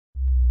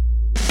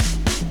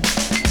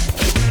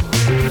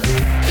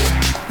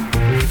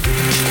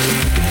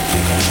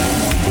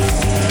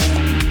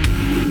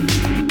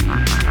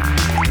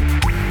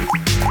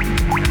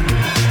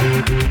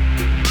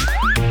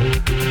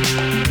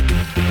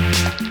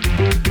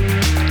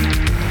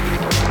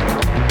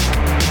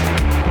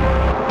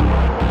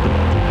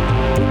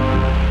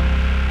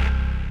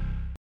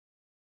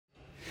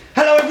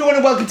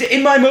to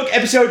In My Mug,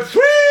 episode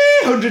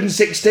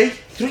 360.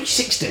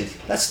 360?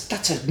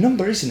 That's a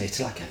number, isn't it?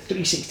 Like a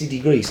 360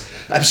 degrees.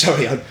 I'm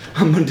sorry, on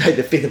Monday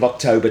the 5th of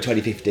October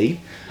 2015.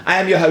 I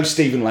am your host,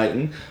 Stephen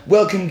Layton.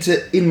 Welcome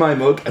to In My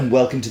Mug and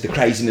welcome to the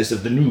craziness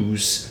of the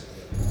news.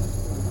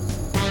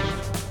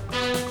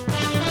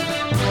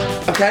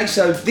 Okay,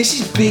 so this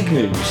is big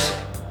news.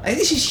 And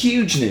this is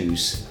huge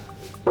news.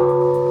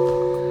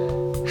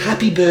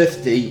 Happy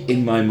birthday,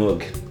 In My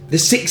Mug. The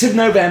 6th of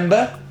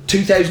November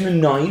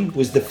 2009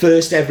 was the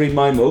first ever In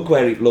My Mug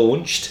where it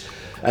launched.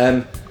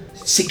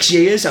 6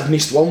 years, I've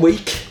missed 1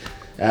 week.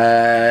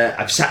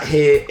 I've sat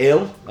here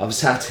ill. I've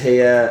sat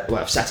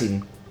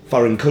in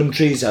foreign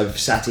countries. I've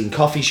sat in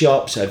coffee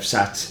shops. I've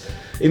sat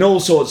in all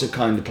sorts of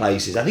kind of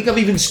places. I think I've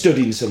even stood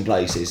in some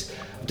places.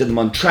 I've done them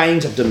on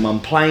trains. I've done them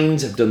on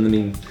planes. I've done them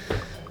in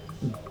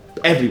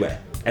everywhere.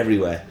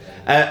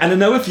 And I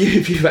know a few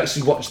of you have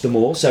actually watched them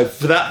all. So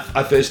for that,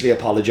 I firstly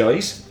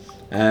apologise.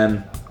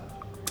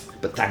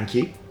 But thank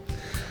you.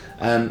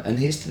 And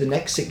here's to the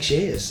next 6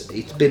 years.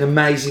 It's been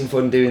amazing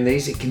fun doing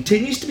these. It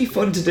continues to be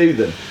fun to do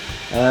them.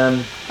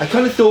 I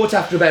kind of thought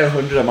after about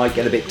 100 I might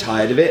get a bit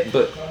tired of it,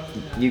 but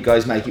you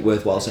guys make it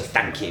worthwhile, so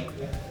thank you.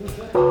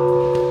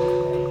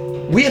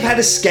 We have had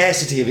a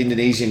scarcity of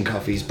Indonesian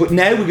coffees, but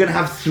now we're going to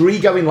have 3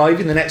 going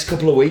live in the next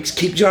couple of weeks.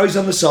 Keep your eyes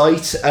on the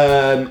site.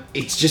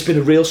 It's just been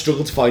a real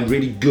struggle to find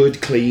really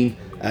good, clean,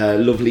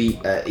 lovely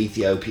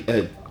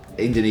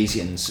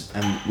Indonesians,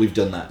 and we've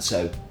done that,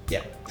 so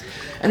yeah.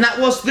 And that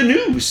was the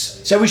news.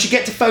 So we should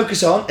get to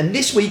focus on, and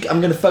this week I'm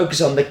going to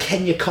focus on the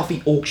Kenya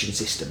coffee auction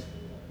system.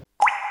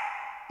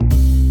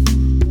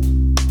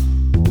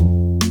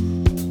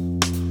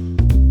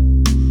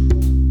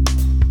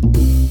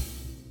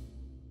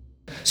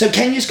 So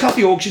Kenya's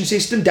coffee auction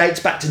system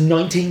dates back to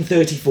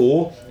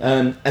 1934,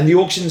 and the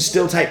auctions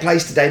still take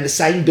place today in the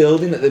same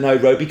building at the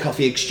Nairobi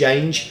Coffee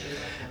Exchange,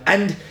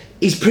 and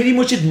is pretty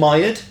much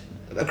admired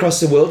across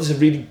the world as a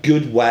really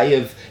good way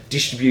of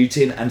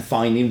distributing and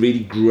finding really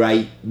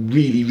great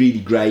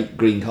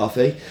green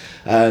coffee.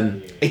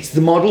 It's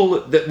the model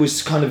that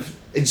was kind of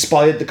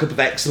inspired the Cup of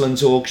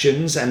Excellence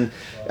auctions, and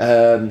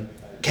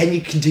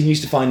Kenya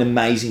continues to find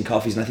amazing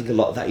coffees, and I think a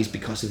lot of that is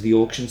because of the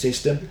auction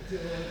system.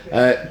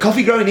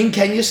 Coffee growing in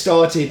Kenya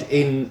started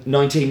in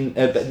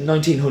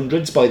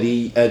 1900s by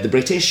the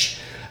British,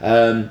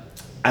 and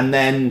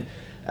then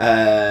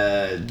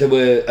there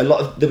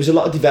was a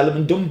lot of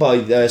development done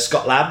by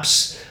Scott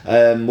Labs,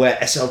 where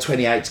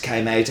SL28s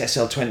came out,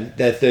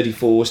 their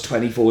 34s,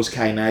 24s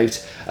came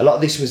out. A lot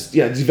of this was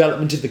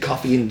development of the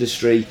coffee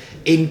industry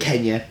in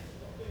Kenya,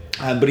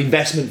 but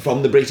investment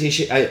from the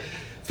British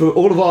for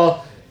all of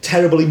our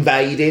terrible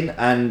invading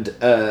and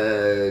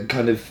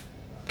kind of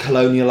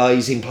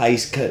colonialising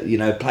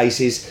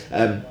places.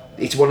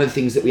 It's one of the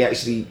things that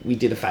we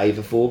did a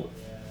favour for.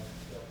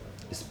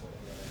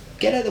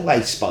 Get out of the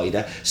way,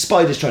 Spider.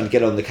 Spider's trying to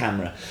get on the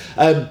camera.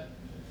 Then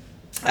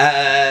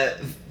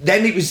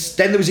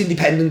there was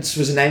independence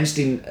was announced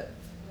in.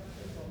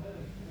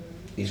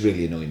 He's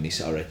really annoying me.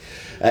 Sorry.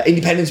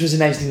 Independence was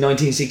announced in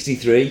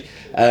 1963,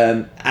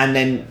 and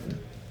then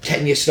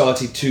Kenya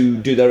started to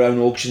do their own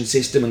auction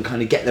system and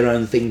kind of get their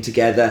own thing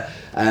together.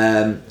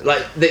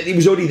 It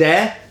was already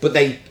there, but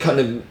they kind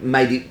of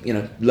made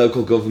it,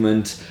 local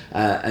government,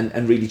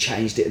 and really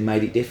changed it and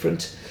made it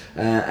different.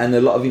 And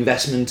a lot of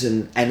investment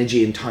and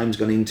energy and time's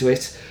gone into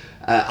it.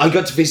 I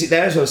got to visit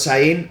there, as I was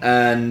saying,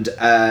 and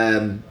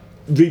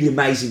really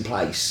amazing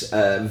place.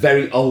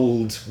 Very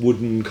old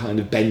wooden kind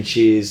of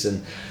benches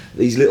and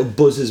these little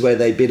buzzers where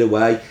they bid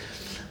away.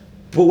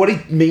 But what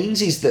it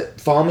means is that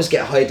farmers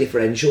get higher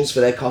differentials for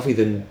their coffee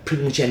than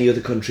pretty much any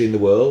other country in the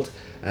world.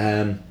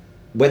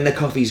 When their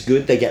coffee's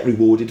good, they get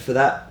rewarded for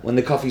that. When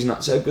the coffee's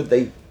not so good,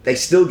 they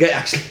still get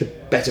actually a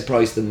better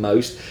price than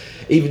most.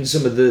 Even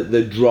some of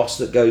the dross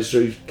that goes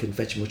through can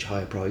fetch a much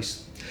higher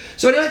price.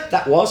 So anyway,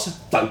 that was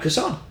Focus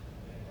On.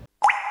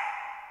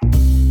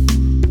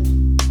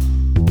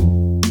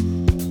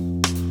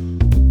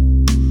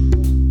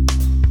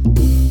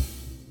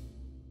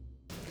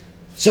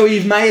 So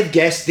you may have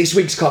guessed this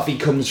week's coffee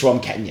comes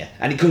from Kenya,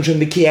 and it comes from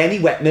the Kieni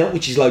Wet Mill,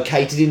 which is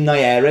located in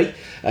Nyeri,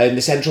 in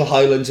the central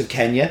highlands of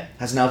Kenya,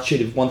 has an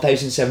altitude of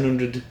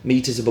 1,700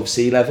 metres above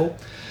sea level,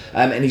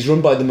 and is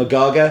run by the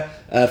Magaga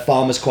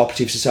Farmers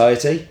Cooperative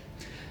Society.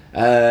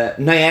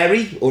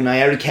 Nyeri, or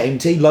Nyeri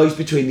County, lies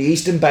between the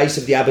eastern base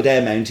of the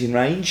Aberdare mountain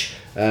range,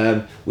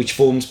 which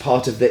forms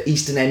part of the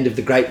eastern end of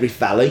the Great Rift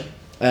Valley,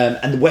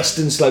 and the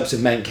western slopes of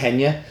Mount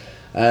Kenya.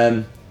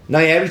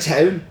 Nyeri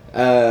town,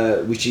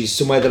 which is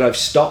somewhere that I've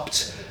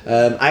stopped.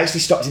 I actually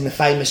stopped in the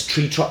famous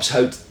Treetops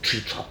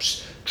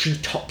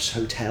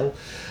Hotel,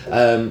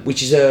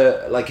 which is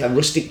a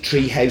rustic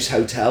treehouse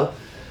hotel.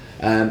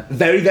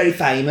 Very, very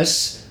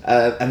famous,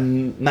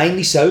 and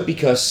mainly so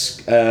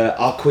because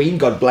our Queen,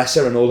 God bless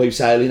her and all who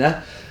sail in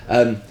her,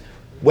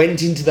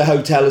 went into the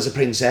hotel as a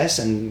princess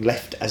and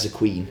left as a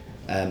queen,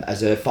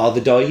 as her father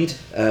died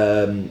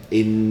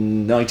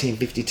in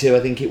 1952, I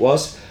think it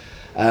was,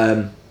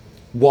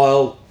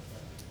 while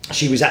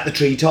she was at the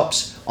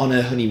treetops on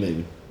her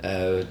honeymoon.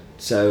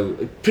 So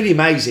pretty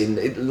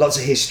amazing. Lots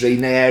of history.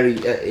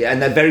 Nyeri,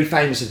 and they're very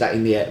famous of that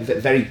in the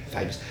very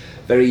famous,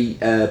 very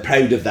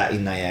proud of that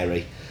in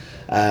Nyeri.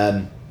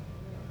 I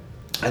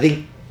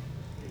think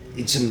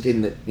it's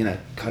something that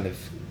kind of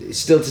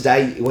still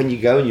today when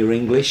you go and you're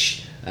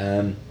English.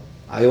 I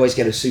always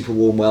get a super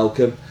warm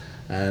welcome.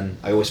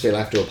 I always feel I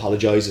have to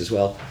apologise as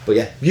well. But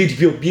yeah,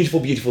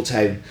 beautiful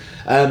town.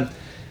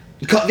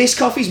 This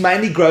coffee's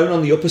mainly grown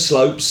on the upper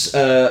slopes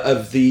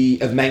of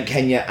Mount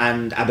Kenya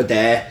and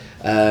Aberdare.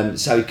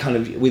 So kind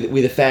of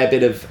with a fair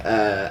bit of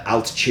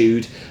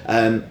altitude,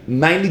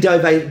 mainly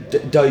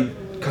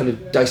kind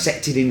of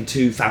dissected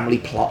into family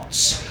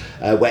plots,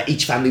 where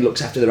each family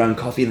looks after their own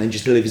coffee and then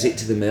just delivers it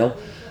to the mill.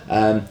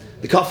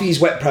 The coffee is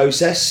wet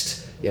processed.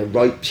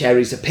 Ripe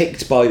cherries are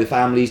picked by the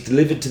families,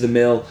 delivered to the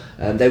mill.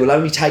 They will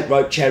only take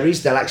ripe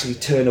cherries. They'll actually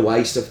turn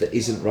away stuff that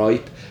isn't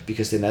ripe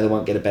because they know they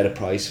won't get a better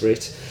price for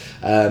it.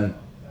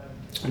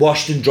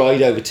 Washed and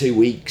dried over 2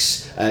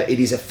 weeks. It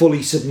is a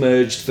fully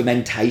submerged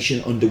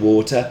fermentation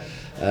underwater,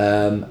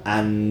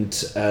 and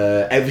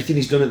everything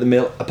is done at the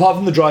mill apart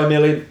from the dry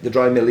milling. The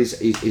dry mill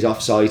is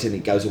off site and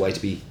it goes away to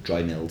be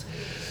dry milled.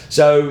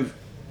 So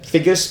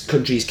figures: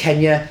 country is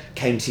Kenya,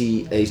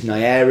 county is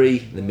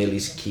Nyeri, the mill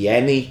is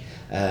Kieni.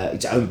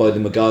 It's owned by the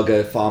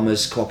Magaga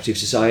Farmers Cooperative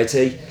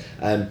Society.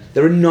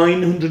 There are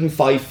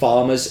 905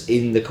 farmers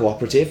in the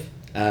cooperative,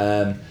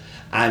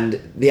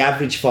 and the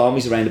average farm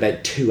is around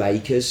about 2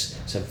 acres,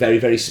 so very,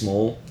 very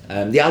small.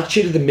 The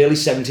altitude of the mill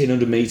is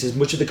 1,700 metres.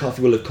 Much of the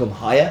coffee will have come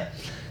higher.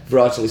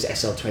 Varietal is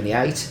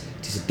SL28.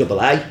 It is a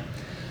double A.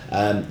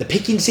 The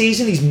picking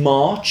season is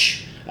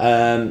March.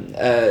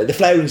 The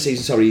flowering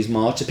season, is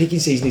March. The picking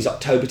season is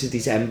October to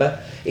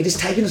December. It has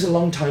taken us a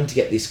long time to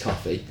get this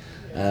coffee.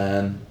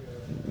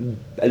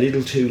 A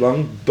little too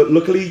long, but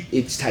luckily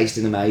it's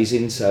tasting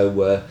amazing,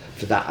 so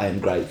for that I am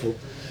grateful.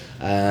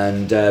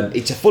 And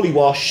it's a fully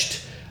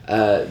washed,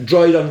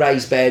 dried on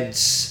raised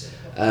beds,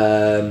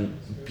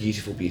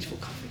 beautiful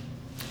coffee.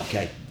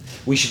 Okay,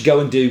 we should go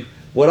and do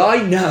what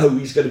I know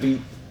is going to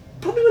be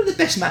probably one of the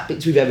best map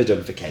bits we've ever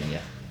done for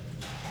Kenya.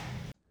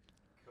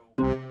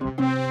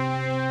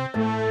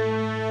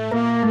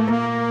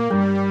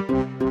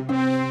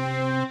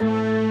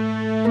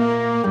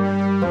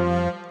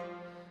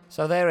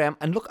 So there I am,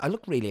 and look, I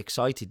look really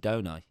excited,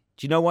 don't I?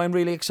 Do you know why I'm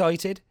really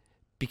excited?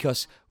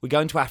 Because we're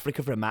going to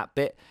Africa for a map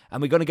bit,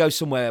 and we're going to go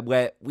somewhere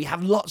where we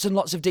have lots and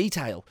lots of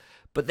detail.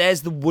 But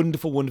there's the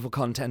wonderful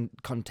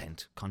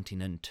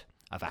continent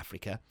of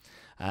Africa.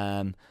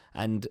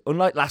 And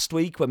unlike last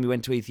week when we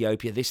went to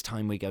Ethiopia, this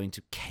time we're going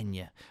to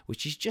Kenya,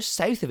 which is just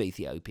south of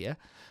Ethiopia.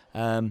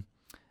 And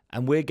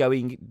we're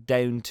going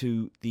down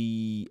to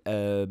the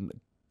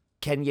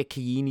Kenya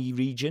Kiini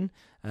region,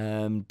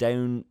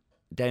 down.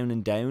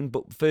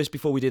 But first,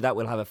 before we do that,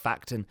 we'll have a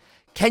fact. And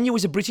Kenya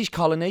was a British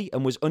colony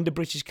and was under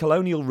British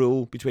colonial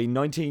rule between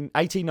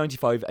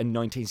 1895 and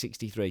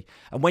 1963.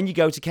 And when you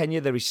go to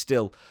Kenya, there is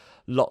still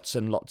lots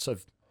and lots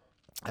of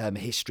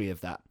history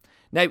of that.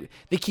 Now,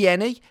 the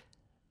Kieni,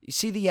 you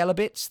see the yellow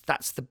bits?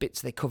 That's the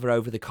bits they cover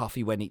over the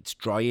coffee when it's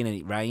drying and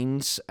it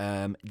rains.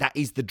 That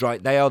is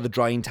they are the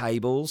drying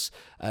tables.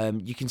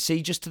 You can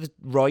see just to the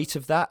right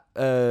of that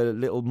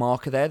little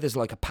marker there's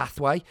like a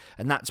pathway,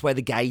 and that's where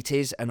the gate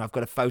is. And I've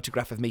got a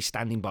photograph of me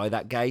standing by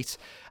that gate.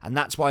 And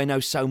that's why I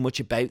know so much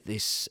about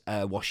this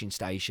washing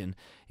station,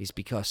 is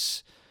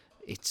because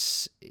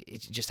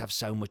it just have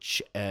so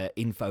much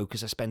info,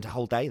 because I spent a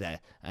whole day there,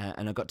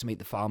 and I got to meet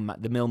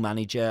the mill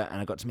manager, and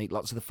I got to meet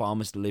lots of the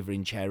farmers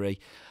delivering cherry.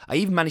 I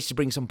even managed to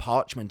bring some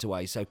parchment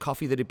away, so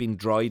coffee that had been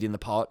dried in the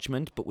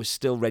parchment but was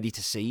still ready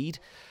to seed.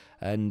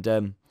 And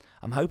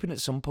I'm hoping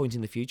at some point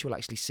in the future we'll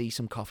actually see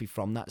some coffee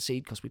from that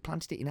seed, because we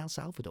planted it in El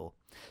Salvador.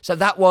 So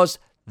that was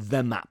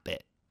the map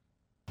bit.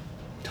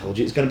 Told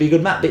you it's going to be a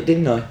good map bit,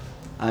 didn't I?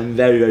 I'm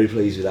very, very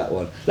pleased with that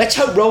one. Let's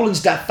hope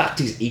Roland's daft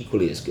fact is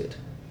equally as good.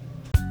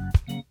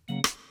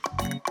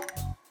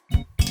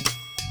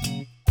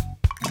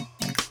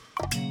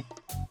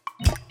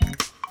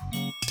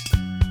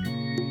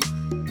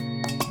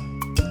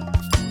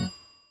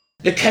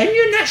 The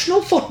Kenya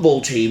national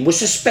football team was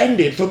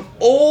suspended from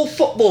all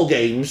football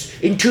games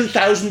in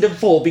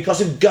 2004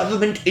 because of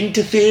government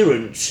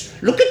interference.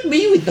 Look at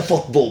me with the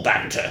football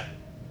banter.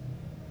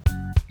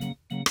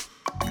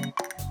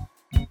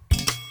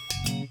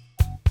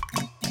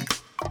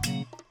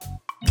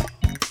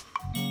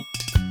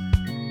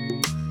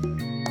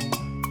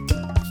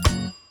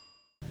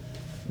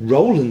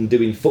 Roland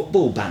doing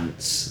football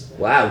bants.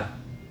 Wow.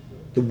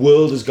 The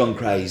world has gone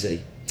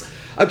crazy.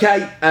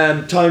 Okay,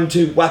 time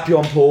to whap you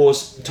on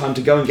pause. Time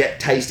to go and get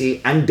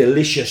tasty and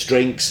delicious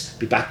drinks.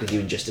 Be back with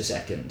you in just a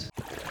second.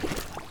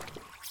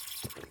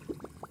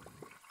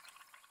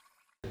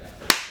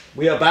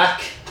 We are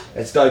back.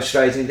 Let's dive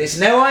straight into this.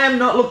 Now, I am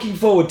not looking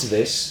forward to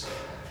this.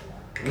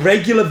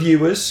 Regular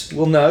viewers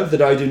will know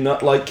that I do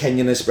not like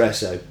Kenyan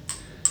espresso.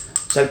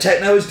 So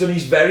Techno has done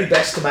his very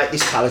best to make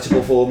this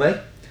palatable for me.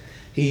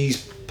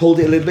 He's pulled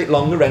it a little bit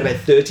longer, around about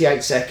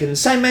 38 seconds.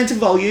 Same amount of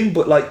volume,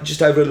 but like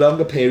just over a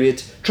longer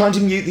period. Trying to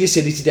mute the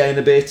acidity down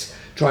a bit.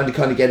 Trying to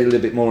kind of get it a little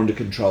bit more under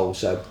control.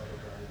 So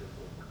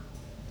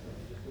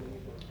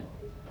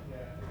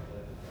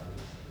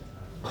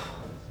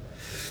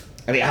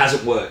and it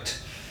hasn't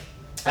worked.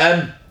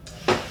 I'm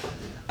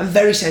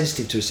very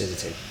sensitive to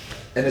acidity.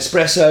 An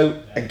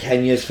espresso and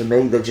Kenyas, for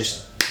me,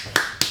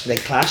 they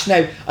clash.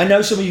 Now, I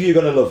know some of you are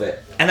going to love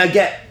it, and I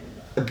get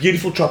a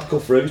beautiful tropical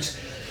fruit.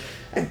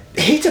 And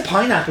hit a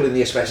pineapple in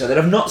the espresso that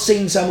I've not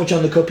seen so much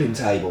on the cupping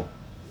table.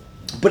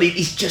 But it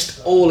is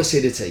just all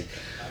acidity.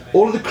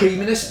 All of the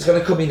creaminess is going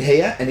to come in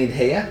here, and in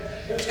here,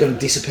 it's going to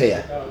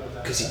disappear.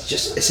 Because it's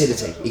just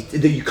acidity.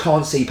 You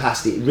can't see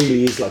past it. It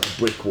really is like a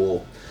brick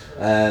wall.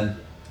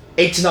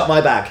 It's not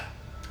my bag.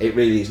 It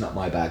really is not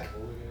my bag.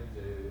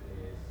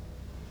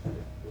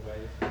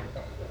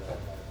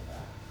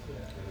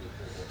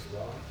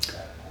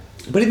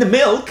 But in the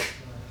milk,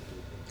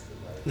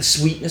 the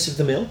sweetness of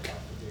the milk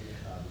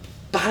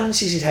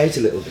balances it out a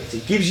little bit.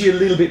 It gives you a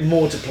little bit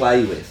more to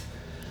play with.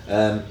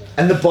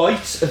 And the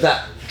bite of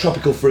that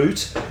tropical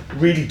fruit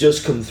really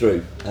does come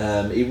through.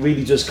 It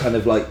really does kind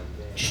of like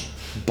just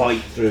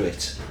bite through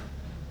it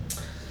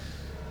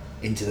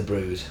into the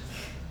brood.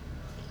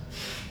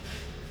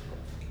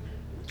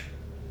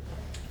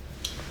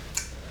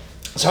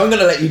 So I'm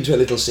going to let you into a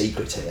little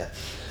secret here.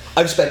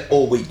 I've spent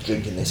all week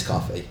drinking this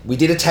coffee. We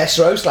did a test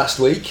roast last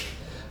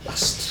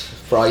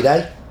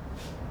Friday,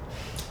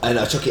 and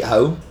I took it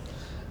home,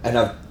 and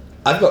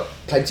I've got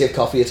plenty of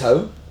coffee at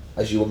home,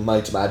 as you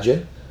might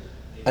imagine,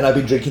 and I've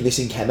been drinking this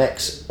in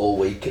Chemex all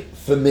week.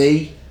 For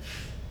me,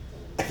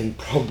 I think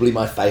probably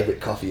my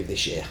favourite coffee of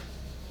this year.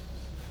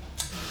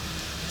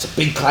 It's a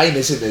big claim,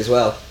 isn't it, as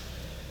well?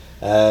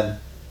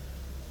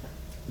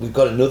 We've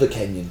got another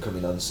Kenyan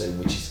coming on soon,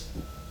 which is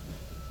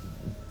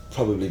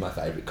probably my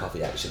favourite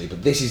coffee, actually,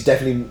 but this is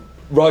definitely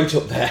right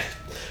up there.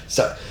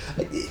 So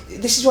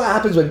this is what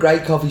happens when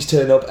great coffees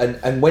turn up,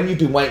 and when you've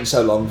been waiting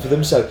so long for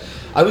them. So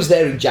I was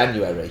there in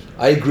January.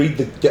 I agreed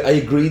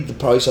the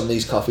price on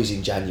these coffees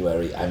in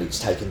January, and it's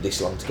taken this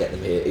long to get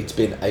them here. It's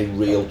been a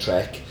real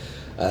trek.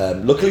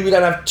 Luckily, we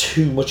don't have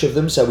too much of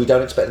them, so we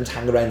don't expect them to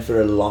hang around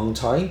for a long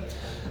time.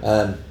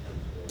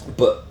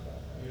 But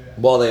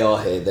while they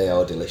are here, they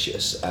are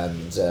delicious,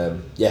 and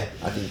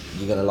I think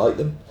you're going to like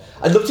them.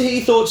 I'd love to hear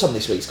your thoughts on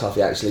this week's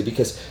coffee, actually,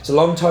 because it's a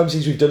long time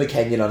since we've done a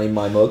Kenyan on In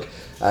My Mug,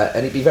 and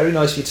it'd be very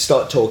nice for you to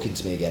start talking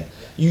to me again.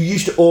 You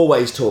used to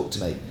always talk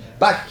to me.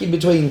 Back in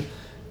between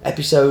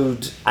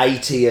episode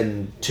 80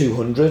 and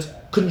 200,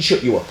 couldn't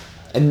shut you up.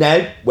 And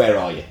now, where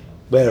are you?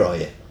 Where are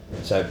you?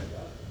 So,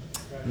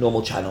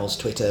 normal channels,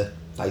 Twitter,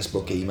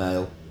 Facebook,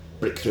 email,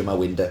 brick through my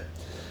window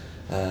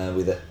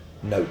with a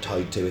note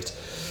tied to it.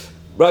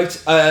 Right,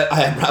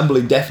 I am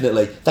rambling,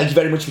 definitely. Thank you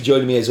very much for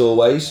joining me, as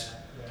always.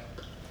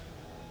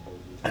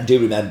 And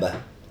do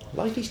remember,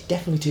 life is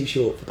definitely too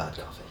short for bad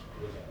coffee.